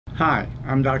Hi,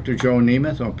 I'm Dr. Joe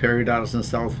Nemeth. I'm a periodontist in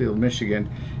Southfield, Michigan,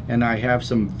 and I have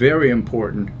some very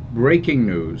important breaking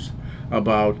news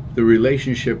about the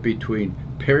relationship between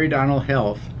periodontal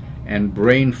health and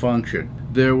brain function.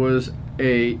 There was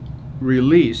a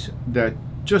release that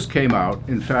just came out.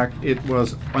 In fact, it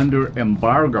was under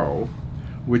embargo,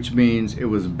 which means it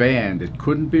was banned. It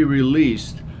couldn't be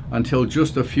released until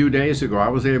just a few days ago. I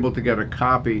was able to get a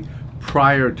copy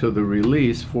prior to the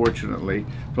release, fortunately,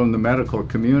 from the medical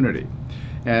community.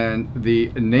 And the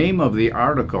name of the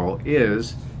article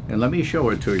is, and let me show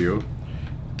it to you,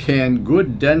 Can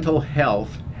Good Dental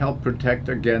Health Help Protect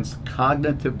Against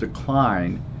Cognitive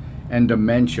Decline and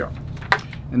Dementia?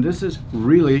 And this is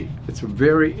really, it's a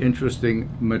very interesting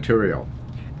material.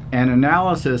 An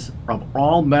analysis of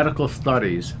all medical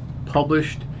studies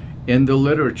published in the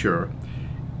literature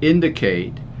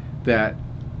indicate that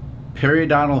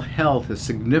periodontal health is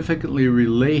significantly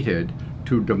related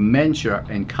to dementia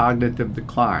and cognitive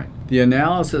decline. The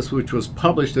analysis, which was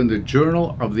published in the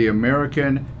Journal of the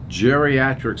American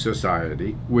Geriatrics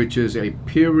Society, which is a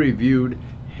peer-reviewed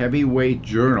heavyweight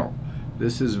journal.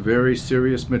 This is very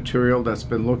serious material that's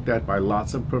been looked at by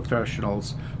lots of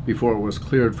professionals before it was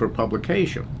cleared for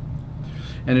publication.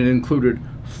 And it included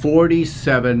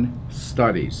 47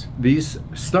 studies. These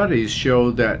studies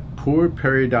showed that poor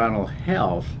periodontal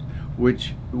health,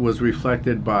 which was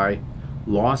reflected by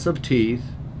loss of teeth,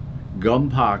 gum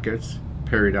pockets,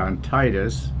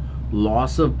 periodontitis,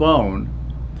 loss of bone,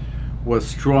 was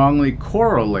strongly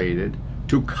correlated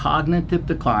to cognitive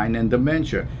decline and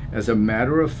dementia. As a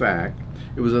matter of fact,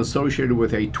 it was associated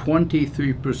with a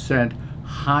 23%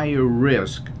 higher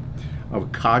risk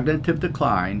of cognitive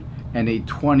decline and a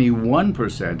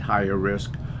 21% higher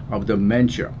risk of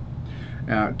dementia.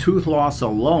 Tooth loss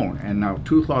alone, and now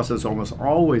tooth loss is almost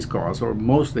always caused, or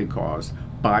mostly caused,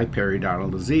 by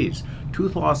periodontal disease.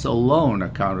 Tooth loss alone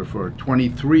accounted for a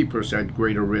 23%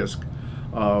 greater risk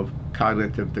of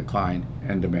cognitive decline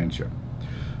and dementia.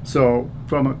 So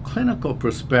from a clinical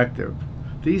perspective,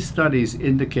 these studies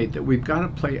indicate that we've got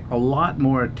to pay a lot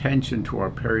more attention to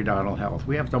our periodontal health.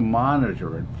 We have to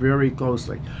monitor it very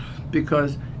closely,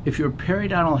 because if your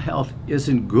periodontal health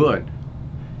isn't good,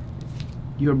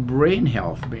 your brain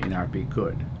health may not be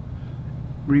good.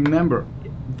 Remember,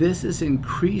 this is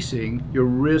increasing your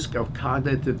risk of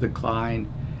cognitive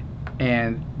decline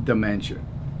and dementia.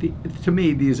 To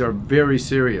me, these are very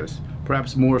serious,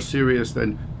 perhaps more serious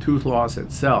than tooth loss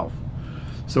itself.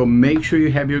 So make sure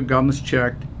you have your gums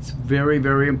checked. It's very,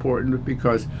 very important,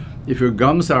 because if your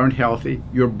gums aren't healthy,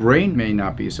 your brain may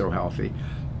not be so healthy.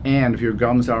 And if your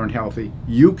gums aren't healthy,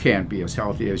 you can't be as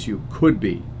healthy as you could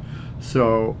be.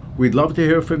 So we'd love to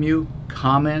hear from you.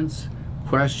 Comments,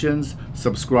 questions,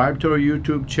 subscribe to our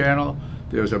YouTube channel.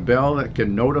 There's a bell that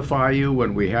can notify you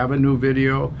when we have a new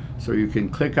video, so you can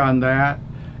click on that.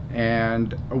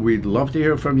 And we'd love to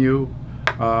hear from you.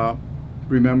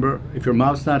 Remember, if your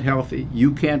mouth's not healthy,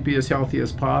 you can't be as healthy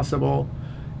as possible.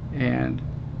 And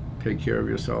take care of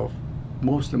yourself.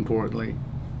 Most importantly,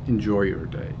 enjoy your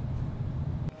day.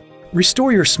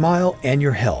 Restore your smile and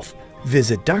your health.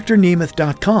 Visit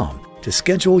drnemeth.com to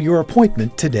schedule your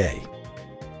appointment today.